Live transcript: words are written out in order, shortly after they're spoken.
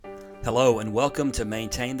Hello and welcome to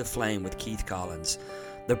Maintain the Flame with Keith Collins,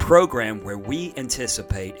 the program where we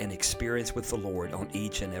anticipate an experience with the Lord on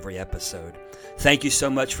each and every episode. Thank you so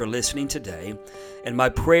much for listening today, and my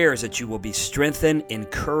prayer is that you will be strengthened,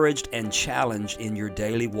 encouraged, and challenged in your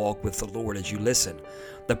daily walk with the Lord as you listen.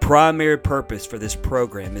 The primary purpose for this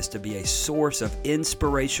program is to be a source of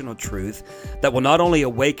inspirational truth that will not only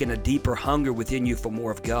awaken a deeper hunger within you for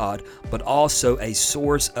more of God, but also a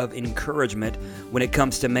source of encouragement when it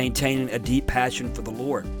comes to maintaining a deep passion for the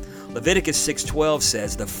Lord. Leviticus 6:12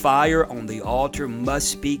 says, "The fire on the altar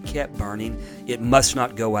must be kept burning, it must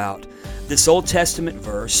not go out." This Old Testament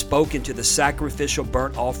verse spoke into the sacrificial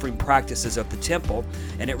burnt offering practices of the temple,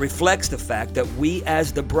 and it reflects the fact that we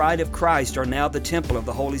as the bride of Christ are now the temple of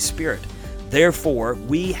the Holy Spirit. Therefore,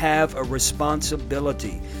 we have a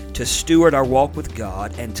responsibility to steward our walk with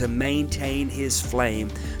God and to maintain His flame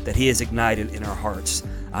that He has ignited in our hearts.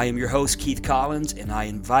 I am your host, Keith Collins, and I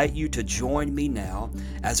invite you to join me now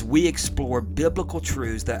as we explore biblical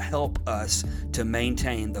truths that help us to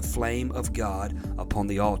maintain the flame of God upon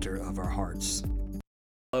the altar of our hearts.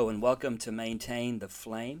 Hello, and welcome to Maintain the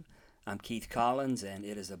Flame. I'm Keith Collins, and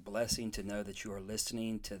it is a blessing to know that you are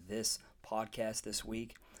listening to this podcast this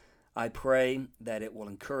week. I pray that it will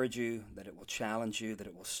encourage you, that it will challenge you, that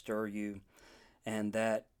it will stir you, and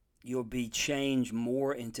that you'll be changed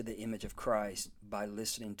more into the image of Christ by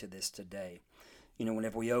listening to this today. You know,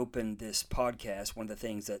 whenever we open this podcast, one of the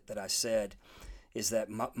things that I said is that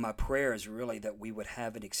my prayer is really that we would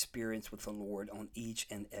have an experience with the Lord on each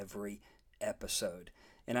and every episode.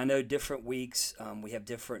 And I know different weeks, we have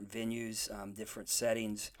different venues, different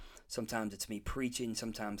settings. Sometimes it's me preaching,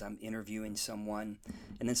 sometimes I'm interviewing someone,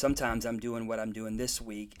 and then sometimes I'm doing what I'm doing this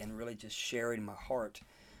week and really just sharing my heart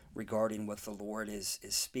regarding what the Lord is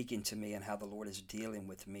speaking to me and how the Lord is dealing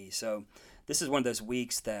with me. So this is one of those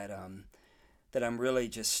weeks that I'm really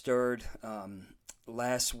just stirred.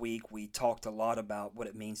 Last week we talked a lot about what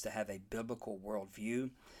it means to have a biblical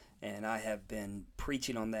worldview, and I have been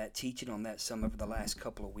preaching on that, teaching on that some over the last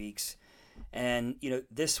couple of weeks. And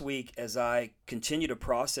this week, as I continue to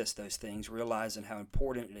process those things, realizing how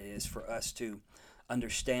important it is for us to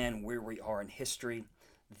understand where we are in history,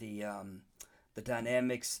 the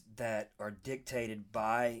dynamics that are dictated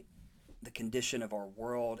by the condition of our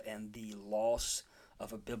world and the loss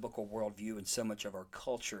of a biblical worldview in so much of our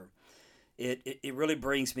culture, it really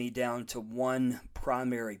brings me down to one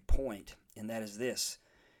primary point, and that is this.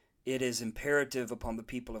 It is imperative upon the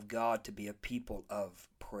people of God to be a people of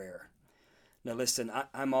prayer. Now listen,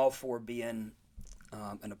 I'm all for being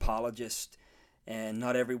an apologist, and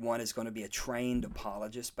not everyone is going to be a trained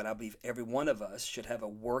apologist, but I believe every one of us should have a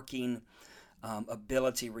working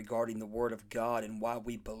ability regarding the Word of God and why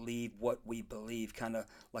we believe what we believe, kind of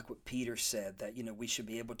like what Peter said, that we should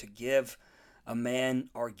be able to give a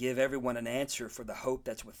man or give everyone an answer for the hope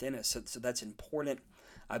that's within us. So that's important.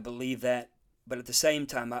 I believe that. But at the same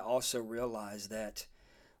time, I also realize that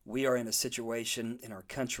we are in a situation in our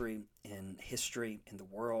country, in history, in the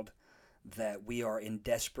world, that we are in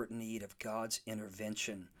desperate need of God's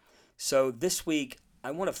intervention. So this week,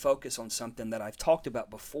 I want to focus on something that I've talked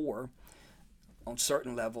about before on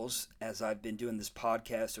certain levels as I've been doing this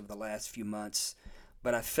podcast over the last few months.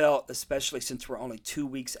 But I felt, especially since we're only 2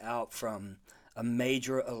 weeks out from a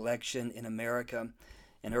major election in America,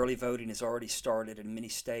 and early voting has already started in many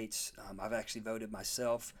states. I've actually voted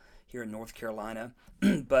myself here in North Carolina.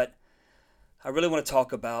 But I really want to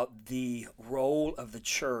talk about the role of the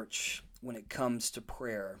church when it comes to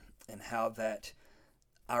prayer and how that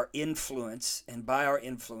our influence, and by our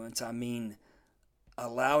influence I mean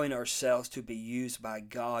allowing ourselves to be used by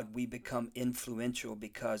God, we become influential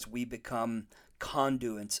because we become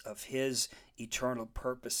conduits of His eternal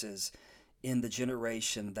purposes in the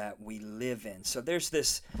generation that we live in. So there's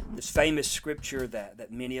this famous scripture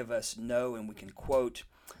that many of us know and we can quote,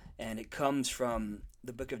 and it comes from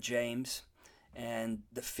the book of James and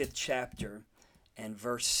the 5th chapter and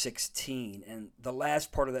verse 16. And the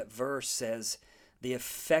last part of that verse says, "The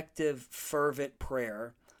effective, fervent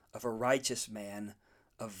prayer of a righteous man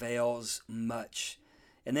avails much."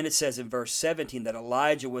 And then it says in verse 17 that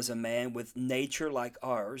Elijah was a man with nature like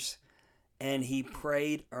ours, and he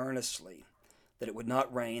prayed earnestly that it would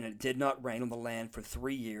not rain, and it did not rain on the land for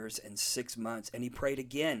 3 years and 6 months. And he prayed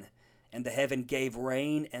again, and the heaven gave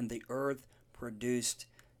rain, and the earth produced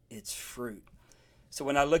its fruit. So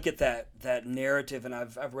when I look at that narrative, and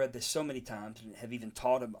I've read this so many times and have even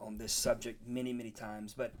taught on this subject many, many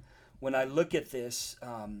times, but when I look at this,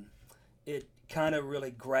 it kind of really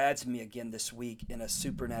grabs me again this week in a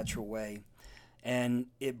supernatural way. And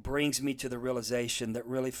it brings me to the realization that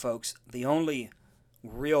really, folks, the only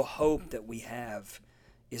real hope that we have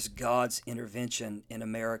is God's intervention in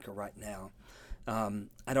America right now.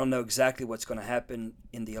 I don't know exactly what's going to happen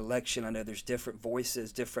in the election. I know there's different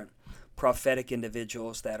voices, different prophetic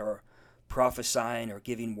individuals that are prophesying or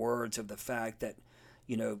giving words of the fact that,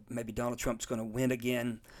 maybe Donald Trump's going to win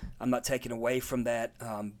again. I'm not taking away from that.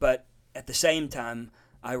 But at the same time,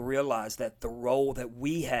 I realize that the role that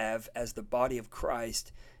we have as the body of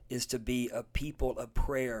Christ is to be a people of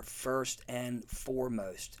prayer first and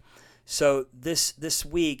foremost. So this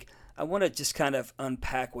week, I want to just kind of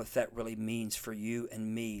unpack what that really means for you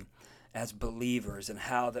and me as believers, and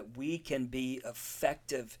how that we can be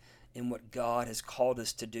effective in what God has called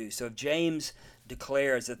us to do. So James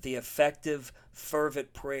declares that the effective,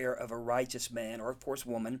 fervent prayer of a righteous man, or of course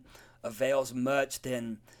woman, avails much.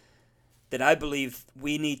 Then I believe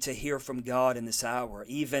we need to hear from God in this hour,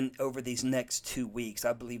 even over these next 2 weeks.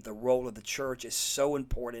 I believe the role of the church is so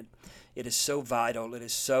important. It is so vital. It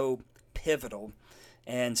is so pivotal.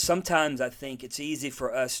 And sometimes I think it's easy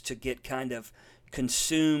for us to get kind of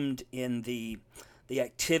consumed in the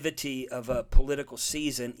activity of a political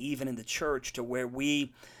season, even in the church, to where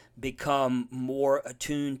we become more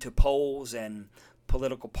attuned to polls and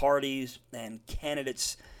political parties and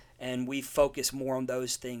candidates, and we focus more on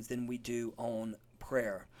those things than we do on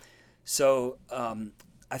prayer. So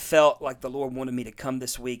I felt like the Lord wanted me to come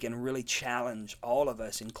this week and really challenge all of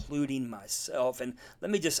us, including myself. And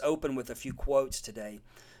let me just open with a few quotes today.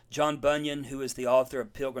 John Bunyan, who is the author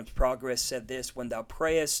of Pilgrim's Progress, said this: "When thou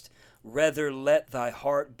prayest, rather let thy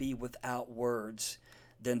heart be without words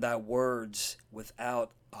than thy words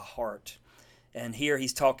without a heart." And here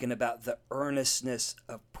he's talking about the earnestness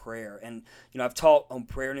of prayer. And, I've taught on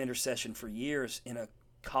prayer and intercession for years in a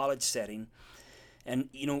college setting. And,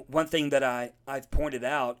 one thing that I've pointed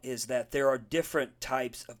out is that there are different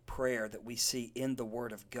types of prayer that we see in the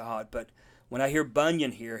Word of God. But when I hear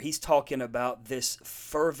Bunyan here, he's talking about this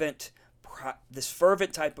fervent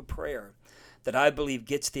type of prayer that I believe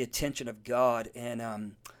gets the attention of God. And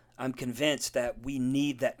I'm convinced that we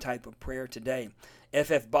need that type of prayer today.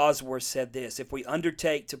 F.F. Bosworth said this: "If we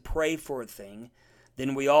undertake to pray for a thing,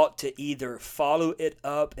 then we ought to either follow it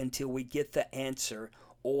up until we get the answer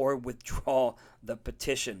or withdraw the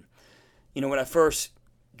petition." When I first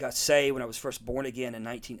got saved, when I was first born again in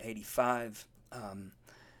 1985,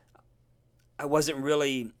 I wasn't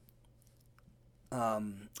really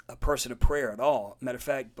a person of prayer at all. Matter of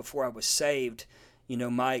fact, before I was saved,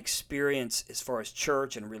 my experience as far as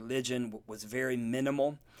church and religion was very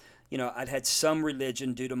minimal. I'd had some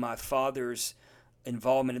religion due to my father's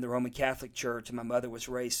involvement in the Roman Catholic Church, and my mother was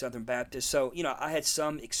raised Southern Baptist. So, I had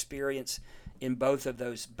some experience in both of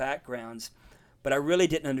those backgrounds, but I really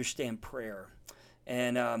didn't understand prayer.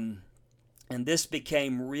 And this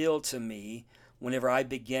became real to me whenever I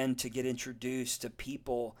began to get introduced to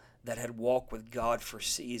people that had walked with God for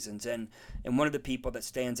seasons. And one of the people that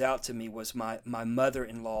stands out to me was my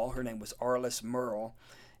mother-in-law. Her name was Arliss Merle,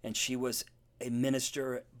 and she was a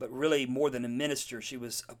minister, but really more than a minister, she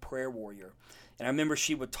was a prayer warrior. And I remember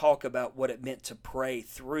she would talk about what it meant to pray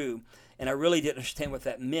through, and I really didn't understand what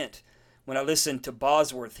that meant. When I listened to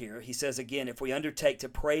Bosworth here, he says again, if we undertake to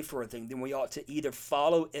pray for a thing, then we ought to either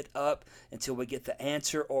follow it up until we get the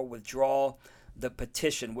answer or withdraw the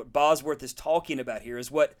petition. What Bosworth is talking about here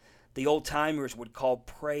is what the old-timers would call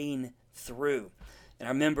praying through. And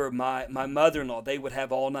I remember my mother-in-law, they would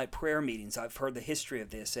have all-night prayer meetings. I've heard the history of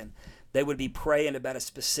this, and they would be praying about a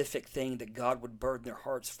specific thing that God would burden their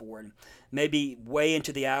hearts for. And maybe way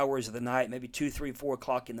into the hours of the night, maybe 2, 3, 4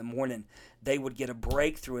 o'clock in the morning, they would get a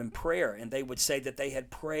breakthrough in prayer, and they would say that they had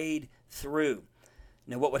prayed through.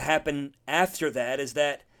 Now, what would happen after that is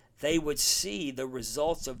that they would see the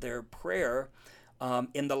results of their prayer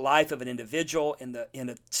in the life of an individual, in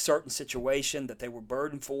a certain situation that they were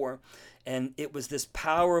burdened for. And it was this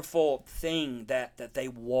powerful thing that they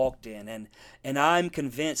walked in. And I'm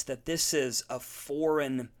convinced that this is a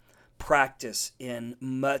foreign practice in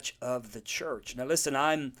much of the church. Now listen,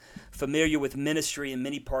 I'm familiar with ministry in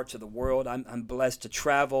many parts of the world. I'm blessed to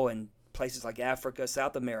travel in places like Africa,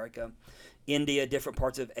 South America, India, different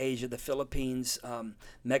parts of Asia, the Philippines,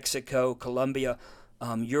 Mexico, Colombia,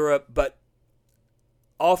 Europe. But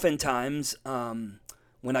oftentimes,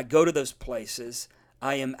 when I go to those places,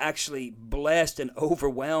 I am actually blessed and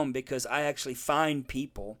overwhelmed because I actually find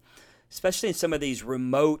people, especially in some of these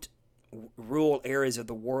remote, rural areas of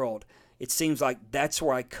the world, it seems like that's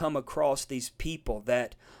where I come across these people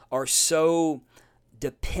that are so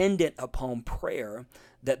dependent upon prayer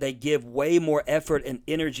that they give way more effort and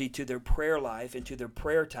energy to their prayer life and to their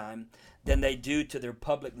prayer time than they do to their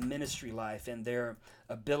public ministry life and their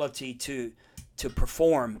ability to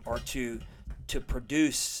perform or to to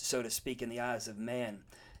produce, so to speak, in the eyes of man.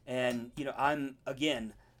 And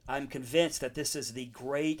I'm convinced that this is the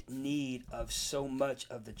great need of so much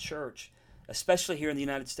of the church, especially here in the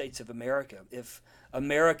United States of America. If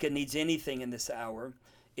America needs anything in this hour,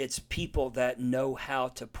 it's people that know how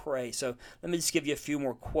to pray. So let me just give you a few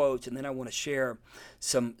more quotes, and then I want to share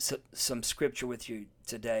some scripture with you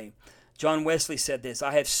today. John Wesley said this: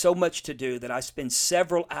 "I have so much to do that I spend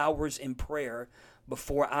several hours in prayer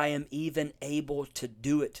before I am even able to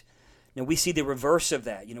do it." Now, we see the reverse of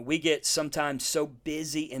that. We get sometimes so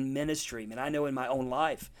busy in ministry. I mean, I know in my own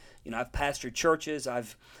life, I've pastored churches,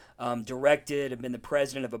 I've directed and been the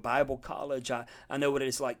president of a Bible college. I know what it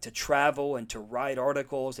is like to travel and to write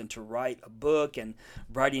articles and to write a book and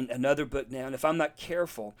writing another book now. And if I'm not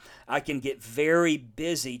careful, I can get very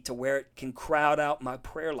busy to where it can crowd out my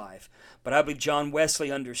prayer life. But I believe John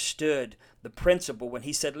Wesley understood the principle when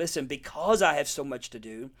he said, listen, because I have so much to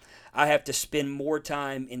do, I have to spend more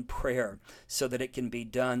time in prayer so that it can be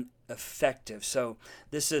done effective. So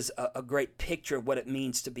this is a great picture of what it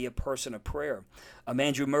means to be a person of prayer.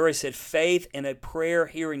 Andrew Murray said, faith in a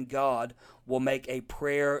prayer-hearing God will make a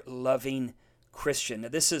prayer-loving Christian. Now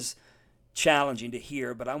this is challenging to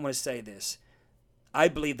hear, but I want to say this. I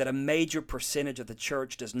believe that a major percentage of the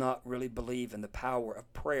church does not really believe in the power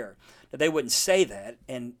of prayer. Now, they wouldn't say that,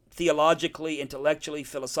 and theologically, intellectually,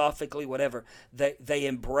 philosophically, whatever, they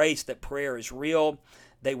embrace that prayer is real.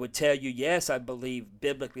 They would tell you, yes, I believe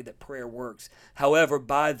biblically that prayer works. However,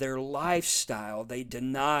 by their lifestyle, they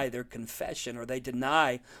deny their confession, or they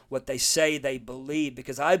deny what they say they believe.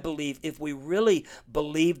 Because I believe if we really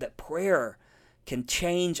believe that prayer can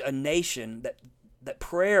change a nation, that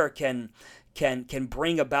prayer can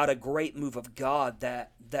bring about a great move of God,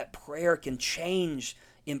 that prayer can change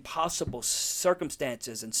impossible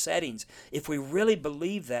circumstances and settings. If we really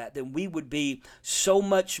believe that, then we would be so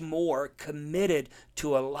much more committed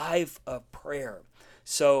to a life of prayer.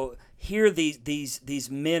 So hear these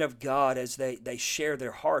men of God as they share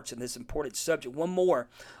their hearts in this important subject. One more,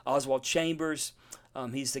 Oswald Chambers.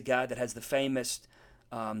 He's the guy that has the famous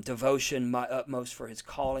devotion, My Utmost for His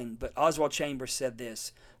Calling. But Oswald Chambers said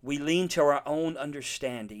this: we lean to our own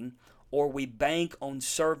understanding, or we bank on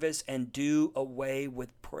service and do away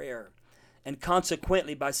with prayer. And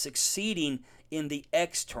consequently, by succeeding in the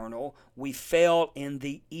external, we fail in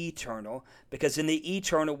the eternal, because in the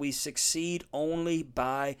eternal we succeed only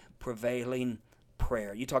by prevailing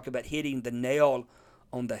prayer. You talk about hitting the nail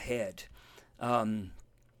on the head.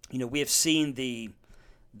 We have seen the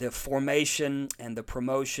formation and the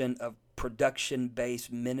promotion of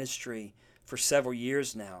production-based ministry for several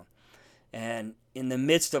years now. And in the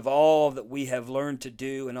midst of all that we have learned to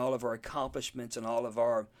do and all of our accomplishments and all of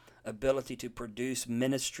our ability to produce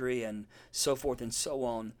ministry and so forth and so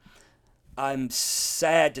on, I'm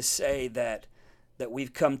sad to say that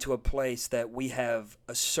we've come to a place that we have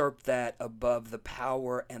usurped that above the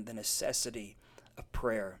power and the necessity of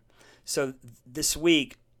prayer. So this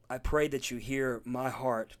week, I pray that you hear my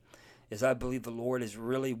heart, as I believe the Lord is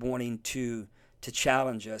really wanting to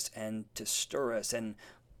challenge us and to stir us. And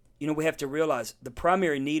we have to realize the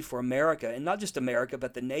primary need for America, and not just America,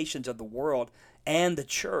 but the nations of the world and the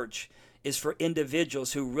church, is for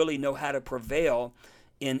individuals who really know how to prevail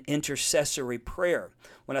in intercessory prayer.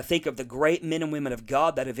 When I think of the great men and women of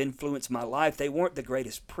God that have influenced my life, they weren't the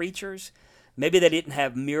greatest preachers. Maybe they didn't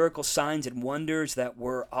have miracle signs and wonders that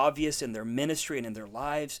were obvious in their ministry and in their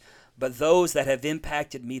lives, but those that have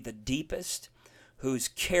impacted me the deepest, whose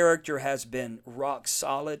character has been rock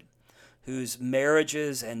solid, whose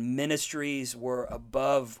marriages and ministries were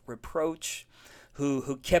above reproach,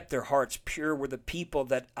 who kept their hearts pure, were the people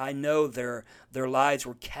that I know their lives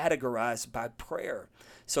were categorized by prayer.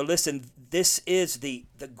 So listen, this is the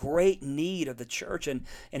great need of the church. And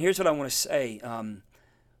here's what I want to say.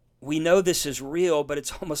 We know this is real, but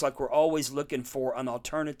it's almost like we're always looking for an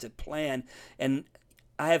alternative plan. And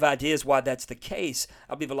I have ideas why that's the case.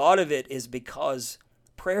 I believe a lot of it is because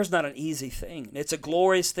prayer is not an easy thing. It's a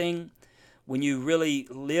glorious thing. When you really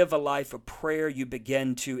live a life of prayer, you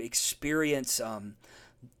begin to experience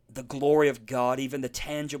the glory of God, even the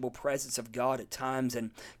tangible presence of God at times.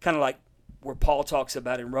 And kind of like where Paul talks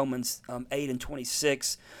about in Romans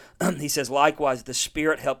 8:26, he says, likewise, the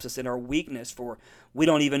Spirit helps us in our weakness, for we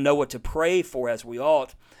don't even know what to pray for as we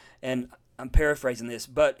ought. And I'm paraphrasing this,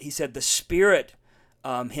 but he said the Spirit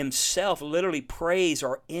himself literally prays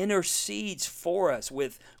or intercedes for us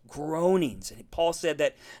with groanings. And Paul said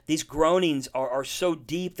that these groanings are so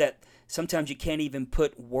deep that sometimes you can't even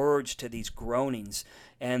put words to these groanings.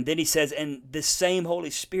 And then he says, and the same Holy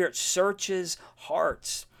Spirit searches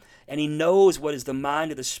hearts, and he knows what is the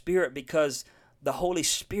mind of the Spirit, because the Holy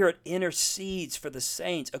Spirit intercedes for the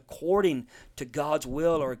saints according to God's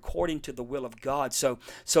will or according to the will of God. So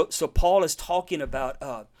Paul is talking about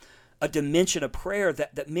a dimension of prayer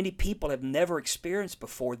that many people have never experienced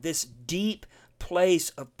before, this deep place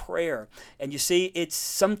of prayer. And you see, it's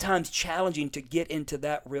sometimes challenging to get into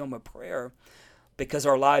that realm of prayer because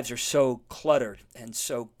our lives are so cluttered and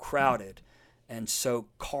so crowded and so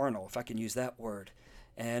carnal, if I can use that word.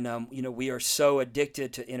 And, we are so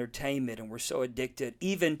addicted to entertainment, and we're so addicted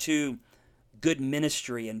even to good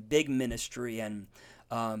ministry and big ministry and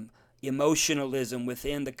emotionalism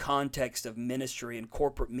within the context of ministry and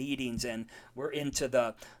corporate meetings. And we're into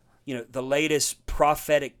the latest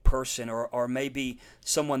prophetic person or maybe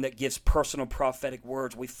someone that gives personal prophetic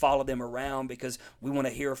words. We follow them around because we want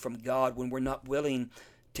to hear from God when we're not willing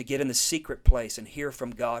to get in the secret place and hear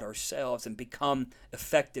from God ourselves and become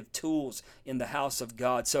effective tools in the house of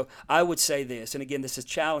God. So I would say this, and again, this is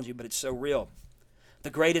challenging, but it's so real. The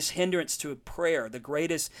greatest hindrance to prayer, the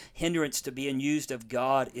greatest hindrance to being used of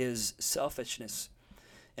God is selfishness.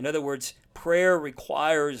 In other words, prayer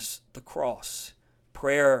requires the cross.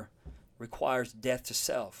 Prayer requires death to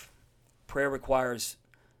self. Prayer requires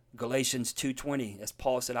Galatians 2:20, as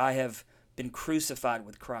Paul said, I have been crucified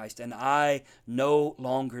with Christ, and I no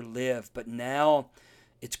longer live, but now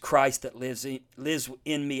it's Christ that lives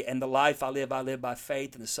in me, and the life I live by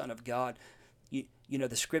faith in the Son of God. You know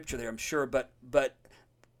the scripture there, I'm sure, but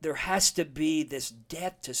there has to be this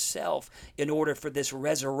death to self in order for this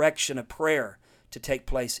resurrection of prayer to take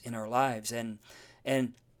place in our lives. And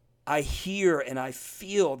I hear and I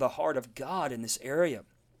feel the heart of God in this area.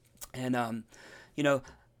 And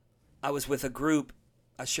I was with a group.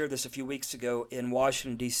 I shared this a few weeks ago in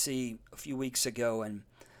Washington, D.C. a few weeks ago, and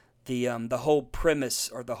the whole premise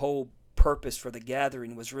or the whole purpose for the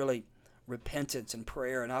gathering was really repentance and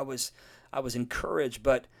prayer. And I was encouraged,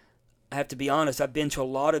 but I have to be honest, I've been to a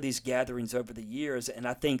lot of these gatherings over the years, and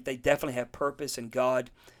I think they definitely have purpose, and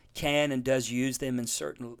God can and does use them in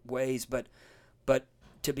certain ways. But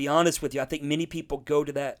to be honest with you, I think many people go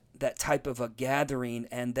to that type of a gathering,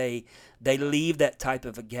 and they leave that type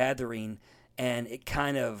of a gathering, and it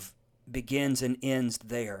kind of begins and ends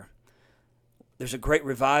there. There's a great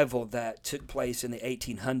revival that took place in the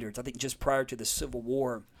 1800s, I think just prior to the Civil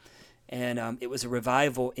War, and it was a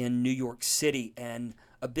revival in New York City, and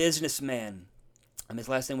a businessman, his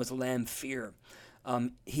last name was Lamphere,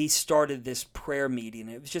 he started this prayer meeting.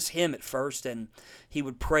 It was just him at first, and he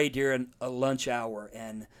would pray during a lunch hour,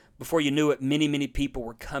 and before you knew it, many people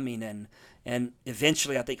were coming, and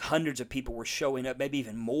eventually I think hundreds of people were showing up, maybe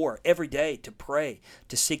even more, every day to pray,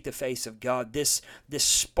 to seek the face of God. This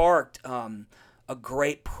sparked a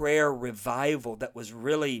great prayer revival that was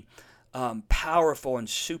really powerful and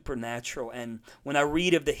supernatural. And when I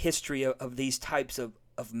read of the history of these types of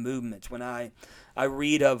movements, when I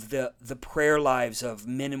read of the prayer lives of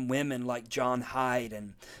men and women like John Hyde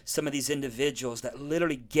and some of these individuals that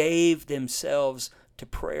literally gave themselves to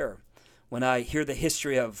prayer, when I hear the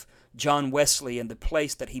history of John Wesley and the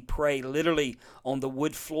place that he prayed, literally on the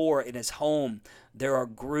wood floor in his home, there are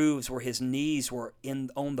grooves where his knees were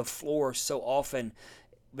on the floor so often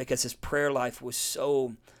because his prayer life was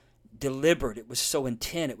so deliberate, it was so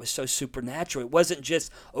intent, it was so supernatural. It wasn't just,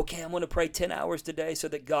 okay, I'm going to pray 10 hours today so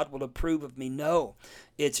that God will approve of me. No,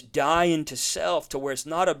 it's dying to self, to where it's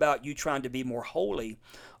not about you trying to be more holy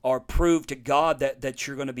or prove to God that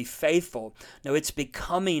you're going to be faithful. No, it's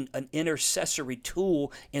becoming an intercessory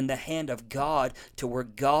tool in the hand of God, to where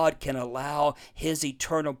God can allow his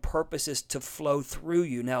eternal purposes to flow through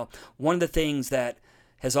you. Now, one of the things that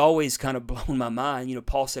has always kind of blown my mind.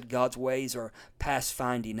 Paul said God's ways are past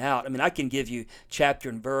finding out. I mean, I can give you chapter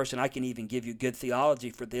and verse, and I can even give you good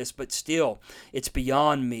theology for this, but still, it's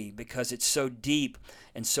beyond me because it's so deep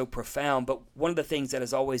and so profound. But one of the things that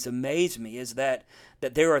has always amazed me is that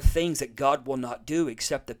there are things that God will not do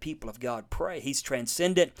except the people of God pray. He's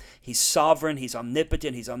transcendent, he's sovereign, he's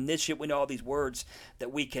omnipotent, he's omniscient. We know all these words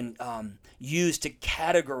that we can use to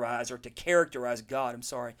categorize or to characterize God.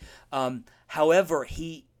 However,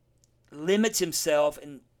 he limits himself,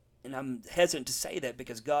 and I'm hesitant to say that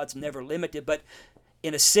because God's never limited, but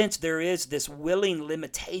in a sense, there is this willing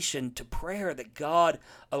limitation to prayer that God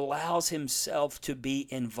allows himself to be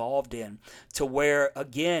involved in, to where,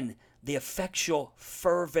 again, the effectual,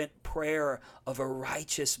 fervent prayer of a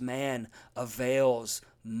righteous man avails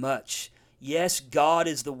much. Yes, God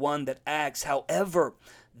is the one that acts. However,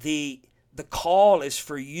 the call is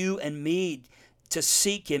for you and me to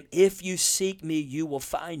seek him. If you seek me, you will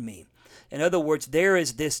find me. In other words, there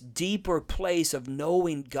is this deeper place of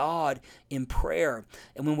knowing God in prayer.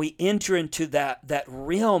 And when we enter into that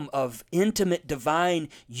realm of intimate divine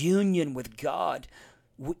union with God,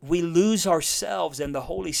 we lose ourselves, and the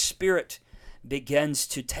Holy Spirit begins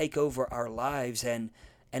to take over our lives. And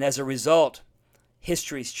as a result,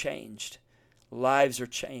 history's changed. Lives are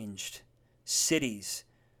changed. Cities,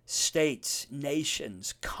 states,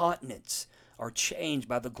 nations, continents are changed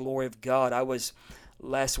by the glory of God.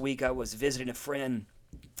 Last week I was visiting a friend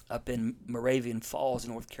up in Moravian Falls,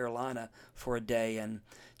 North Carolina, for a day, and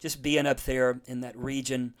just being up there in that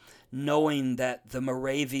region, knowing that the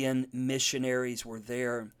Moravian missionaries were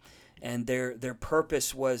there, and their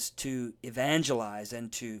purpose was to evangelize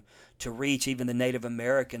and to reach even the Native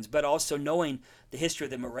Americans, but also knowing the history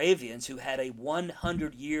of the Moravians, who had a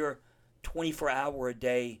 100-year,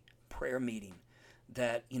 24-hour-a-day prayer meeting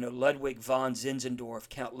that, Ludwig von Zinzendorf,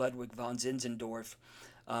 Count Ludwig von Zinzendorf,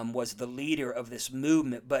 was the leader of this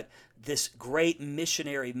movement. But this great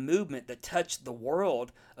missionary movement that touched the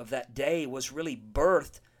world of that day was really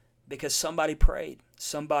birthed because somebody prayed.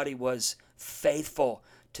 Somebody was faithful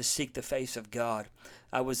to seek the face of God.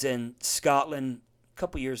 I was in Scotland a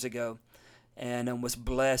couple years ago and was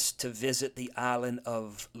blessed to visit the island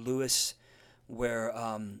of Lewis, where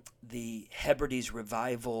the Hebrides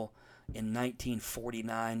revival in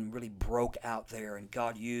 1949 really broke out there, and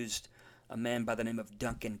God used a man by the name of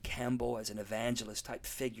Duncan Campbell as an evangelist type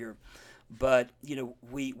figure. But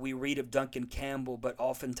we read of Duncan Campbell, but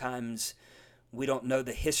oftentimes we don't know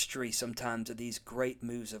the history sometimes of these great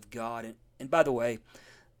moves of God. And by the way,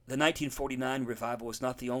 the 1949 revival was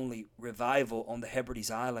not the only revival on the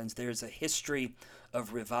Hebrides Islands. There's a history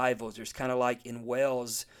of revivals. There's kind of like in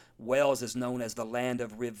Wales. Wales is known as the land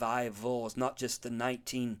of revivals, not just the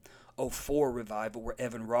 1904 revival where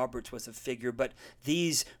Evan Roberts was a figure, but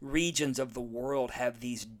these regions of the world have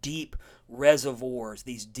these deep reservoirs,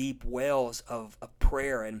 these deep wells of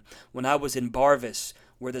prayer. And when I was in Barvis,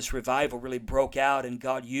 where this revival really broke out, and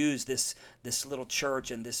God used this little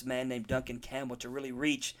church and this man named Duncan Campbell to really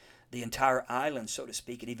reach the entire island, so to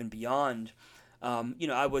speak, and even beyond.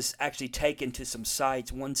 I was actually taken to some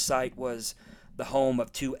sites. One site was the home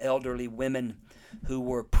of two elderly women who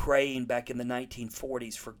were praying back in the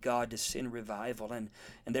 1940s for God to send revival, and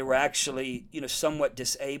they were actually somewhat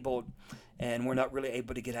disabled and were not really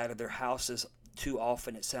able to get out of their houses too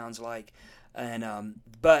often, it sounds like. And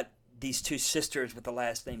but these two sisters with the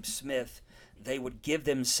last name Smith, they would give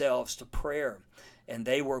themselves to prayer, and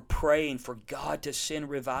they were praying for God to send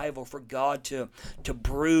revival, for God to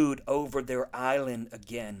brood over their island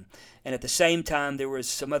again. And at the same time, there was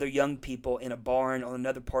some other young people in a barn on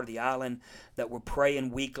another part of the island that were praying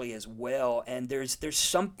weekly as well. And there's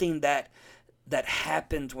something that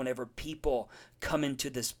happens whenever people come into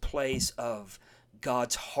this place of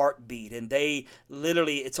God's heartbeat, and they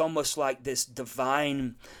literally, it's almost like this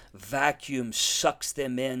divine vacuum sucks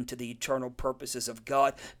them into the eternal purposes of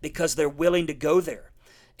God because they're willing to go there.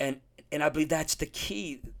 And I believe that's the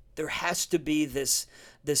key. There has to be this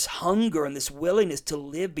hunger and this willingness to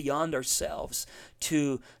live beyond ourselves,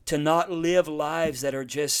 to not live lives that are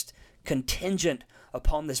just contingent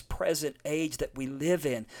upon this present age that we live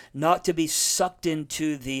in, not to be sucked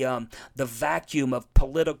into the vacuum of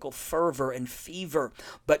political fervor and fever,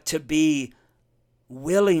 but to be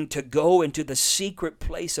willing to go into the secret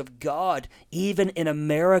place of God, even in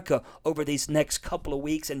America, over these next couple of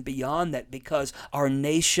weeks and beyond that, because our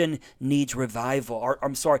nation needs revival.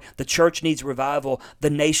 The church needs revival. The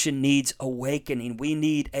nation needs awakening. We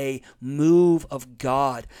need a move of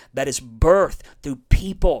God that is birthed through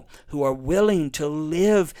people who are willing to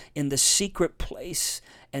live in the secret place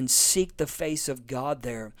and seek the face of God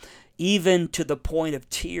there, even to the point of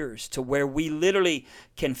tears, to where we literally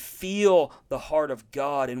can feel the heart of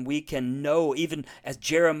God, and we can know, even as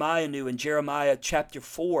Jeremiah knew in Jeremiah chapter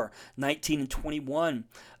 4, 19 and 21,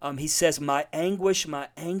 he says, my anguish,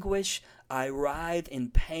 I writhe in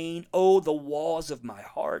pain. Oh, the walls of my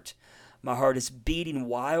heart is beating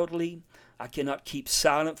wildly. I cannot keep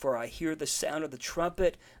silent, for I hear the sound of the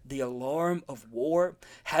trumpet, the alarm of war.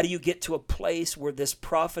 How do you get to a place where this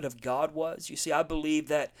prophet of God was? You see, I believe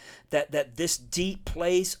that this deep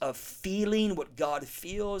place of feeling what God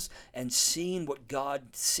feels and seeing what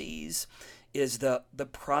God sees is the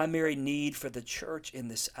primary need for the church in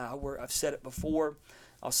this hour. I've said it before.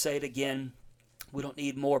 I'll say it again. We don't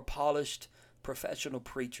need more polished professional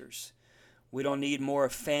preachers. We don't need more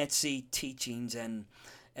fancy teachings and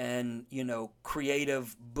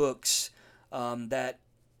creative books that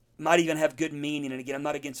might even have good meaning. And again, I'm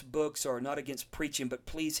not against books or not against preaching, but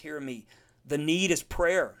please hear me. The need is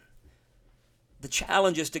prayer. The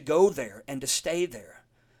challenge is to go there and to stay there.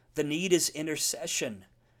 The need is intercession.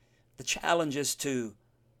 The challenge is to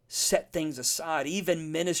set things aside,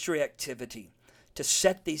 even ministry activity, to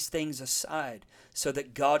set these things aside so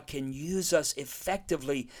that God can use us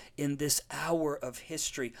effectively in this hour of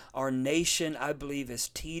history. Our nation, I believe, is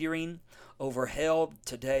teetering over hell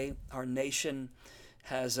today. Our nation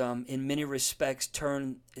has, in many respects,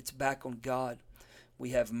 turned its back on God. We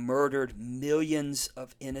have murdered millions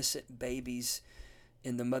of innocent babies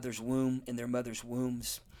in their mother's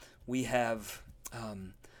wombs. We have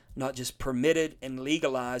not just permitted and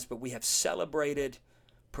legalized, but we have celebrated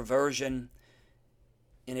perversion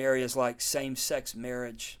in areas like same-sex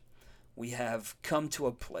marriage. We have come to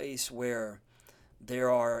a place where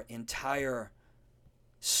there are entire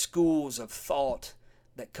schools of thought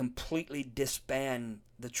that completely disband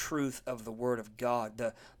the truth of the Word of God,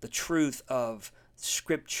 the truth of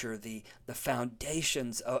Scripture, the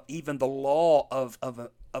foundations of even the law of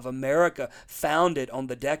America, founded on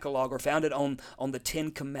the Decalogue or founded on the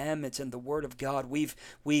Ten Commandments and the Word of God.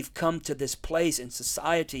 We've come to this place in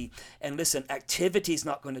society, and listen, activity is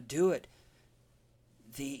not going to do it.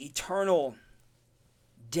 The eternal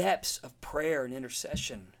depths of prayer and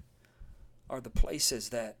intercession are the places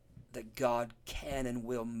that God can and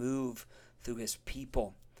will move through His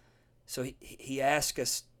people. So he asks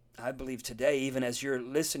us, I believe today, even as you're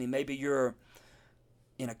listening, maybe you're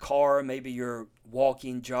in a car, maybe you're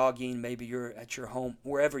walking, jogging, maybe you're at your home,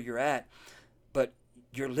 wherever you're at, but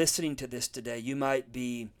you're listening to this today. You might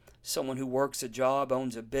be someone who works a job,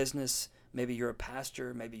 owns a business, maybe you're a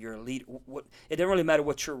pastor, maybe you're a leader. It doesn't really matter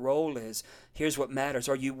what your role is. Here's what matters.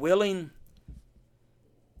 Are you willing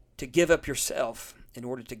to give up yourself in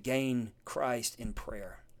order to gain Christ in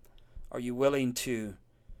prayer? Are you willing to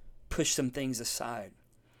push some things aside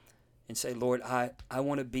and say, Lord, I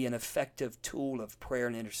want to be an effective tool of prayer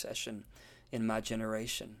and intercession in my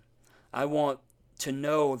generation. I want to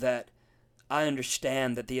know that I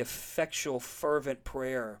understand that the effectual, fervent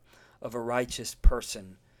prayer of a righteous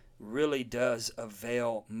person really does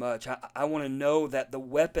avail much. I want to know that the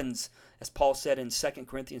weapons, as Paul said in 2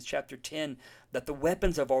 Corinthians chapter 10, that the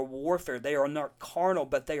weapons of our warfare, they are not carnal,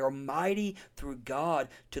 but they are mighty through God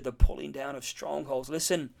to the pulling down of strongholds.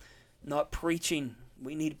 Listen, not preaching.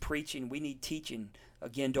 We need preaching. We need teaching.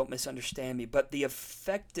 Again, don't misunderstand me. But the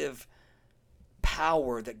effective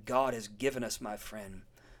power that God has given us, my friend,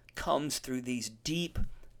 comes through these deep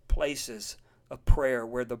places of prayer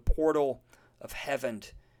where the portal of heaven,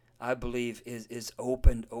 I believe, is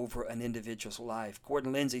opened over an individual's life.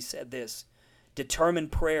 Gordon Lindsay said this: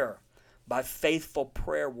 determined prayer by faithful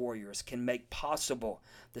prayer warriors can make possible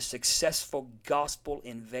the successful gospel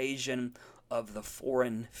invasion of the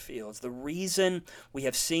foreign fields. The reason we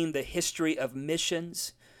have seen the history of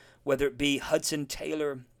missions, whether it be Hudson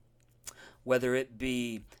Taylor, whether it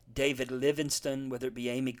be David Livingstone, whether it be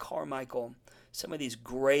Amy Carmichael, some of these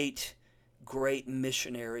great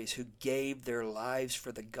missionaries who gave their lives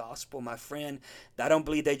for the gospel, my friend, I don't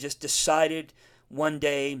believe they just decided one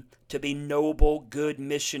day to be noble, good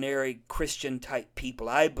missionary, Christian type people.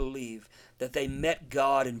 I believe that they met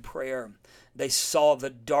God in prayer. They saw the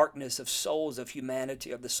darkness of the souls of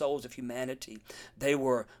humanity. They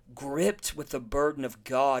were gripped with the burden of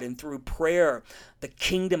God, and through prayer, the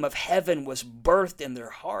kingdom of heaven was birthed in their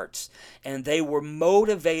hearts, and they were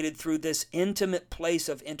motivated through this intimate place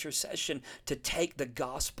of intercession to take the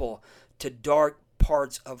gospel to dark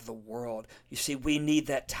parts of the world. You see, we need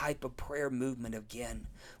that type of prayer movement again.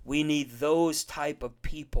 We need those type of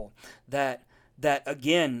people that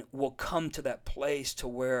again will come to that place to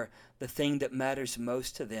where the thing that matters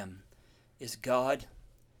most to them is, God,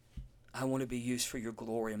 I want to be used for your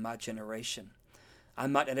glory in my generation. I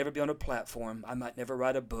might never be on a platform. I might never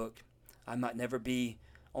write a book. I might never be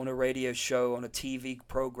on a radio show, on a TV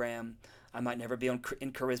program. I might never be in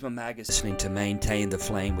Charisma Magazine. Listening to Maintain the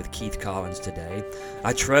Flame with Keith Collins today.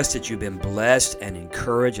 I trust that you've been blessed and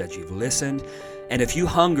encouraged as you've listened. And if you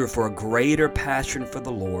hunger for a greater passion for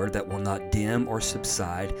the Lord that will not dim or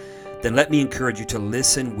subside, then let me encourage you to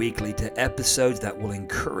listen weekly to episodes that will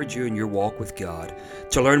encourage you in your walk with God.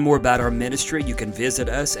 To learn more about our ministry, you can visit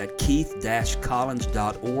us at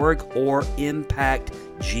keith-collins.org or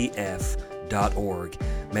impactgf.org.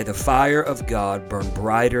 May the fire of God burn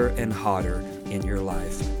brighter and hotter in your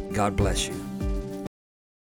life. God bless you.